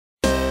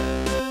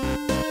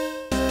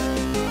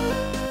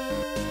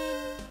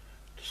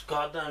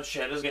goddamn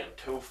shed is getting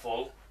too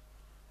full.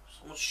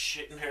 So much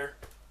shit in here.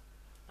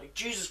 Like,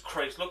 Jesus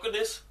Christ, look at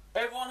this.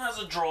 Everyone has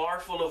a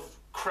drawer full of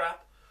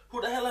crap.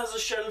 Who the hell has a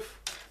shelf?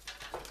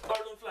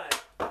 Ireland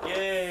flag.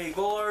 Yay,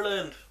 go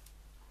Ireland.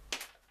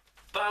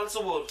 Balsa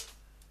wood.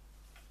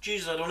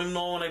 Jesus, I don't even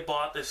know when I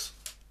bought this.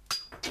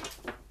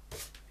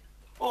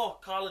 Oh,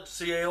 college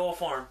CAO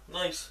form.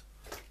 Nice.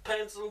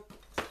 Pencil,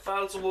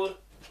 balsa wood.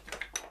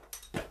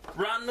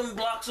 Random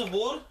blocks of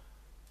wood.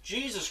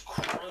 Jesus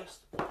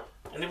Christ.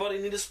 Anybody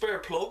need a spare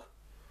plug?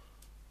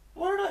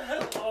 Where the hell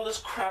did all this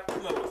crap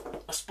come out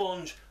of? A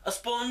sponge. A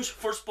sponge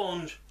for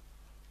sponge.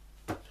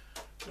 I'm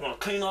gonna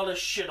clean all this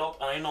shit up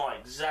and I know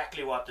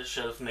exactly what this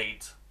shelf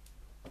needs.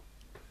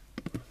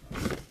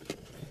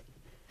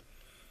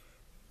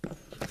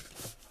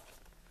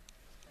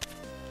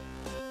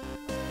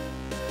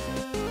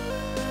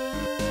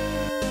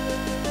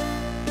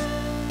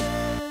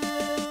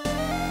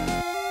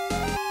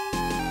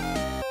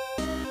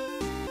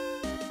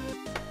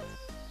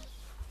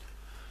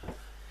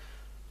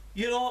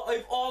 You know,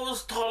 I've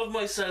always thought of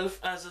myself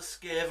as a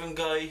Skaven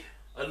guy.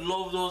 I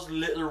love those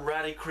little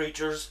ratty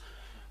creatures.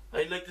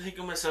 I like to think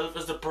of myself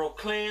as the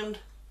proclaimed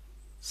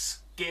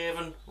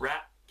Skaven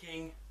Rat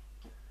King.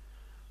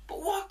 But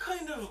what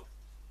kind of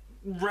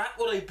rat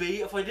would I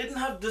be if I didn't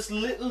have this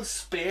little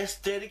space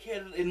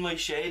dedicated in my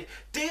shed?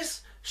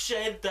 This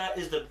shed that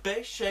is the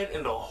best shed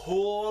in the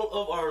whole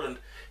of Ireland.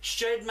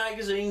 Shed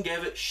magazine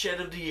gave it Shed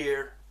of the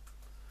Year.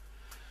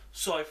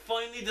 So I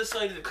finally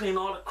decided to clean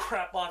all the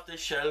crap off this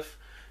shelf.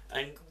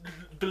 And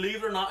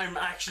believe it or not, I'm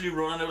actually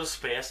running out of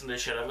space in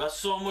this shed. I've got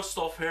so much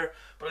stuff here,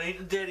 but I need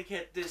to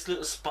dedicate this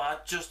little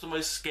spot just to my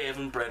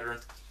Skaven brethren.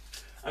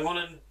 I'm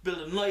going to build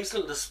a nice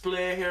little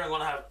display here. I'm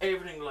going to have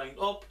everything lined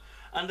up.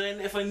 And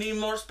then if I need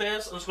more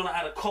space, I'm just going to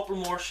add a couple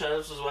more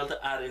shelves as well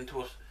to add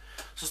into it.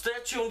 So stay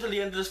tuned till the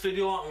end of this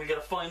video and we'll get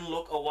a final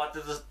look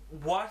at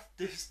what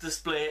this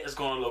display is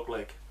going to look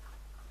like.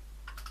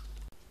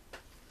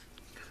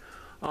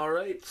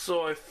 Alright,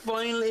 so I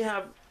finally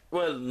have,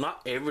 well,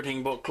 not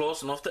everything, but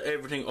close enough to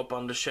everything up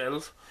on the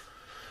shelf.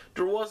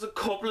 There was a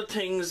couple of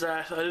things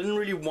that I didn't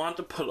really want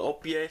to put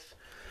up yet.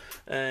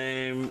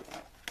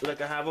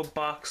 Like I have a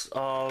box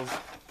of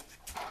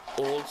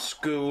old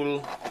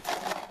school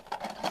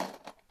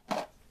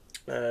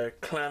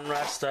clan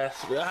rats that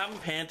I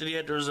haven't painted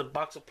yet. There's a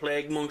box of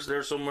plague monks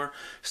there somewhere,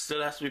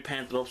 still has to be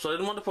painted up, so I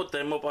didn't want to put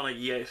them up on it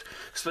yet,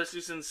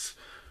 especially since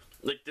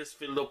like this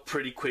filled up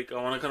pretty quick.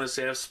 I want to kind of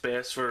save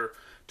space for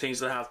things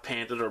that have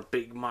painted or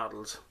big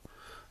models.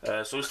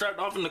 So we start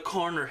off in the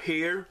corner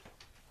here.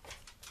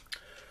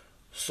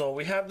 So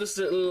we have this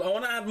little, I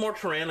want to add more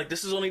terrain. Like,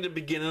 this is only the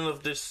beginning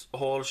of this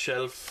whole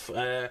shelf.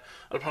 I'll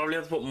probably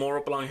have to put more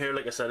up along here,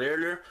 like I said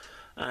earlier.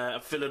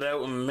 Fill it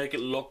out and make it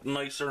look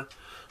nicer.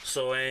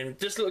 So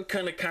this little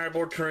kind of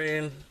cardboard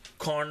terrain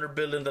corner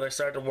building that I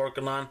started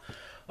working on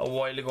a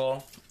while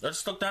ago, I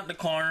just stuck that in the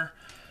corner,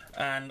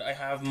 and I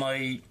have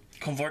my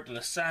converted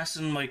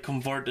assassin, my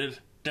converted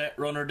death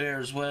runner there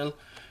as well,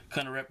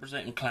 kind of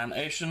representing Clan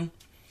Ashen.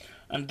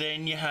 And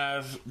then you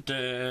have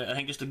the, I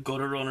think it's the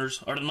gutter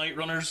runners, or the night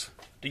runners,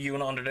 the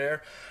unit under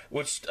there,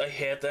 which I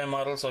hate them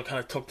models, so I kind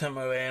of tucked them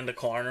away in the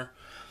corner.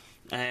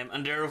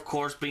 And they're of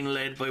course being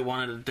led by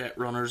one of the death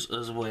runners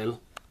as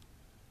well.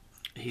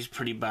 He's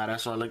pretty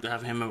badass, so I like to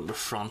have him out in the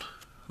front,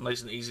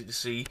 nice and easy to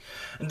see.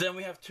 And then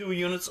we have 2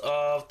 units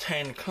of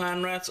 10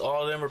 clan rats.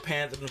 All of them are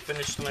painted and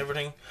finished and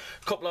everything.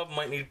 A couple of them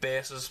might need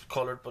bases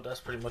coloured, but that's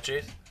pretty much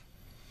it.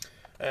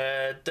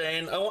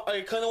 Then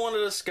I kind of wanted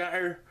to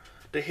scatter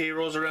the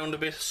heroes around a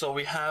bit, so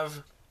we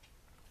have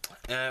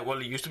well,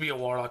 he used to be a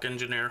warlock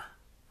engineer.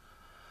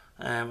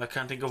 I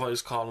can't think of what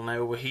he's called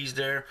now, but he's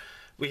there.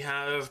 We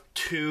have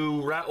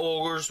 2 rat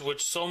ogres,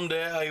 which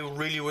someday I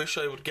really wish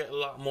I would get a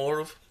lot more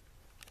of.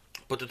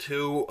 But the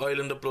 2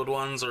 Island of Blood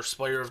ones, or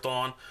Spire of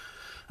Dawn,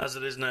 as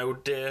it is now,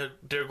 they're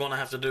going to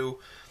have to do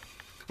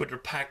with their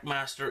pack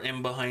master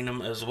in behind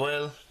them as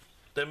well.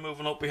 Then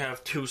moving up, we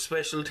have 2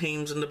 special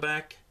teams in the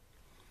back.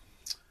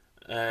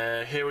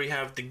 Here we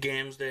have the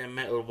Games Day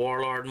Metal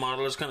Warlord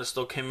model. It's kind of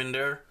stuck him in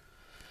there.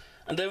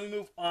 And then we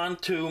move on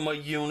to my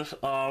unit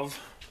of,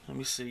 let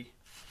me see,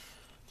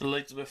 the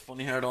light's a bit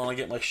funny here, I don't want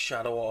to get my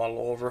shadow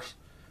all over it.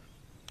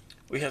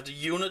 We have the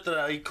unit that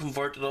I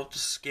converted up to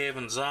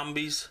Skaven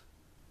Zombies.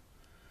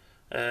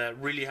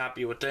 Really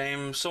happy with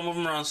them. Some of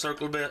them are on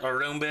circle base or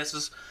round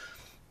bases.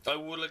 I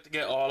would like to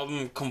get all of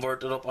them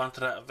converted up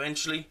onto that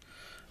eventually.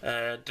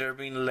 They're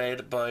being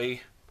led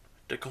by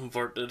the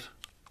converted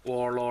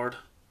Warlord.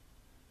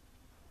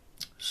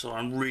 So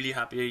I'm really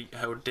happy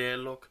how they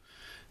look.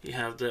 You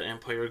have the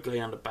Empire guy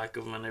on the back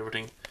of them and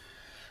everything.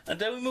 And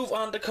then we move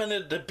on to kind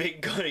of the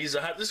big guys.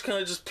 I had to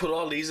kind of just put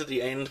all these at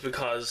the end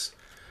because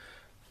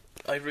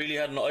I really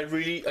had no,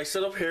 I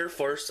set up here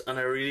first and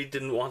I really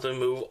didn't want to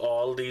move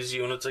all these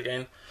units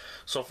again.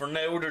 So for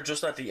now they're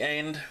just at the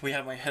end. We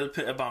have my Hell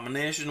Pit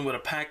Abomination with a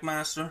Pack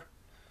Master.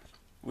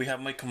 We have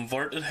my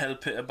converted Hell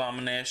Pit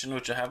Abomination,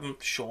 which I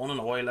haven't shown in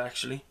a while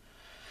actually.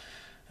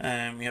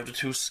 We have the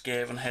 2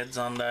 Skaven heads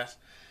on that.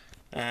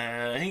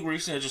 I think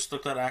recently I just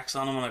stuck that axe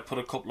on him and I put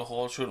a couple of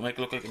holes through it to make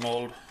it look like an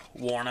old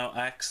worn out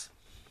axe.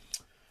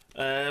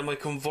 My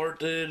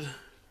converted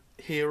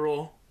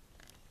hero,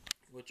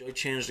 which I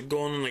changed the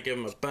gun and I gave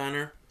him a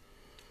banner,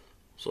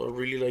 so I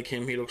really like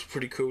him. He looks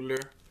pretty cool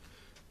there.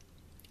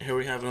 Here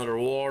we have another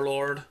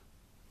warlord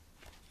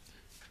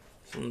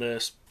from the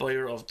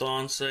Spire of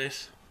Dawn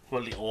site,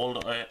 well, the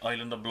old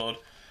Island of Blood.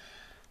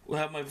 We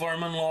have my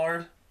Vermin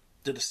Lord,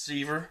 the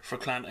Deceiver for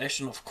Clan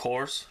Eshin, of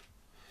course.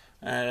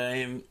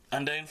 And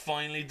then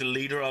finally, the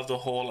leader of the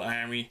whole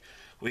army,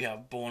 we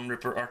have Bone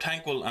Ripper, or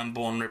Tankwell and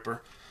Bone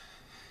Ripper.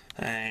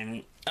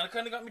 And it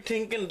kind of got me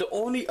thinking.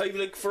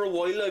 For a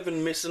while I've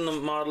been missing a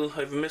model.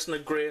 I've been missing a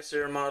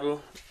Greyseer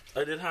model.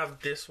 I did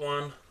have this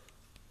one,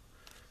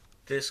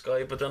 this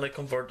guy, but then I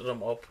converted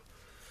him up.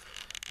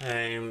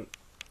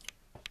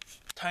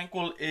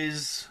 Tankwell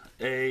is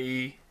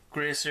a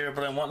Greyseer,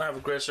 but I want to have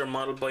a Greyseer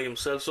model by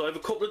himself. So I have a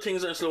couple of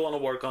things I still want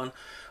to work on.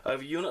 I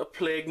have a unit of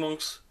Plague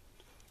Monks,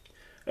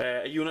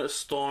 a unit of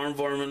Storm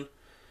Vermin,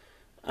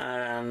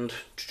 and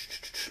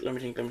let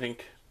me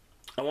think.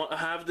 I want to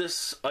have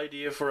this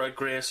idea for a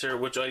Greyseer,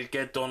 which I'll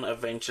get done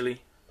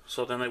eventually.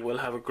 So then I will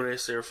have a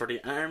Greyseer for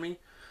the army,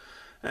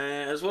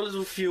 as well as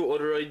a few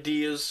other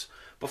ideas.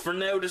 But for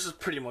now, this is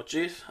pretty much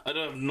it. I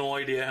don't have no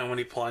idea how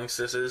many points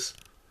this is.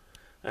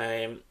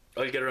 I'll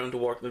get around to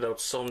working it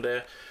out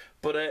someday.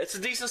 But it's a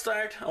decent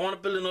start. I want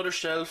to build another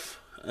shelf.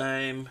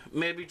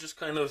 Maybe just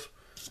kind of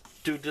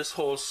do this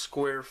whole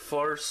square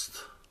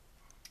first,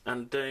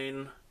 and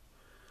then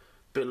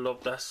build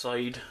up that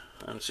side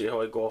and see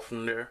how I go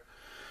from there.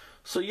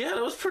 So yeah,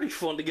 it was pretty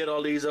fun to get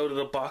all these out of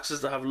the boxes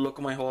to have a look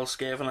at my whole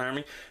Skaven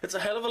army. It's a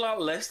hell of a lot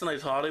less than I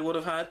thought I would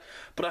have had.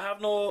 But I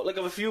have I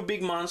have a few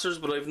big monsters,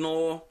 but I have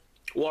no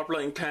Warp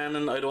Lightning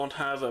Cannon. I don't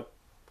have a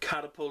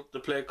catapult, the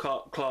Plague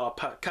Claw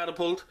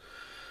catapult.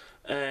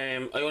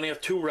 I only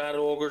have 2 Rat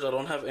Ogres. I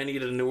don't have any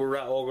of the newer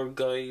Rat Ogre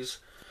guys.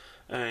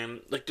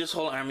 Like, this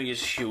whole army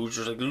is huge.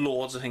 There's like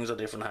loads of things I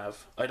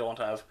don't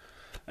have.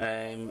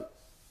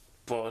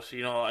 But,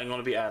 you know, I'm going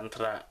to be adding to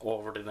that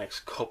over the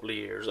next couple of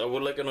years. I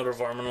would like another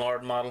Vermin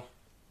Lord model.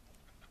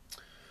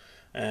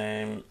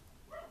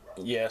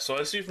 Yeah, so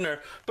I'll see from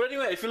there. But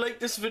anyway, if you like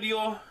this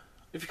video,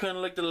 if you kind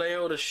of like the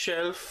layout of the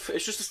shelf,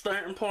 it's just a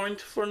starting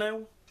point for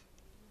now.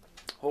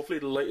 Hopefully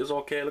the light is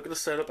okay. Look at the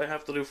setup I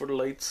have to do for the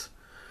lights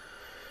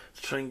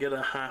to try and get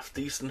a half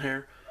decent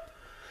here.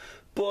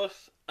 But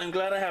I'm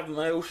glad I have them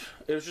out.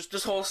 It was just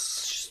this whole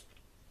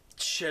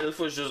shelf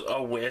was just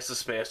a waste of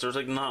space. There's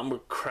like nothing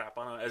but crap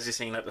on it, as you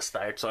seen at the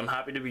start, so I'm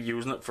happy to be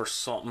using it for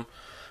something.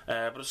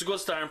 But it's a good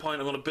starting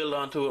point. I'm going to build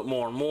onto it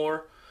more and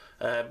more,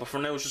 but for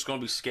now it's just going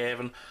to be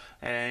Skaven.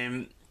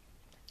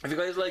 If you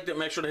guys liked it,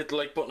 make sure to hit the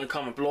like button and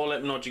comment below.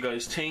 Let me know what you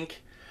guys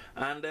think,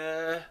 and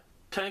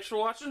thanks for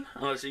watching,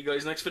 and I'll see you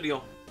guys next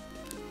video.